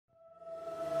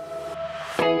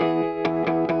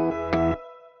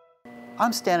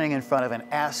I'm standing in front of an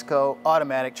ASCO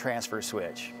automatic transfer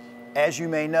switch. As you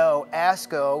may know,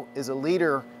 ASCO is a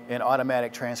leader in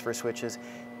automatic transfer switches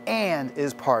and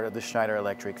is part of the Schneider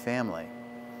Electric family.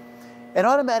 An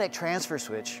automatic transfer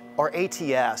switch, or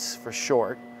ATS for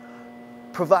short,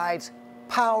 provides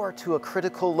power to a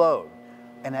critical load,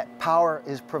 and that power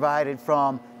is provided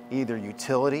from either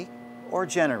utility or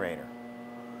generator.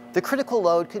 The critical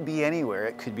load could be anywhere.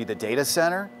 It could be the data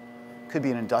center, could be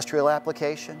an industrial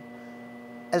application,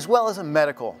 as well as a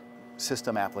medical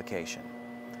system application.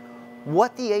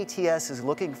 What the ATS is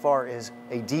looking for is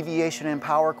a deviation in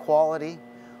power quality,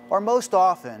 or most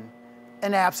often,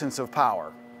 an absence of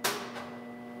power.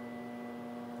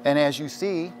 And as you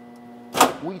see,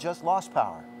 we just lost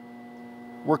power.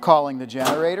 We're calling the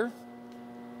generator,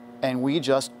 and we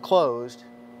just closed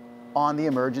on the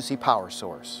emergency power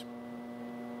source.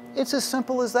 It's as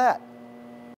simple as that.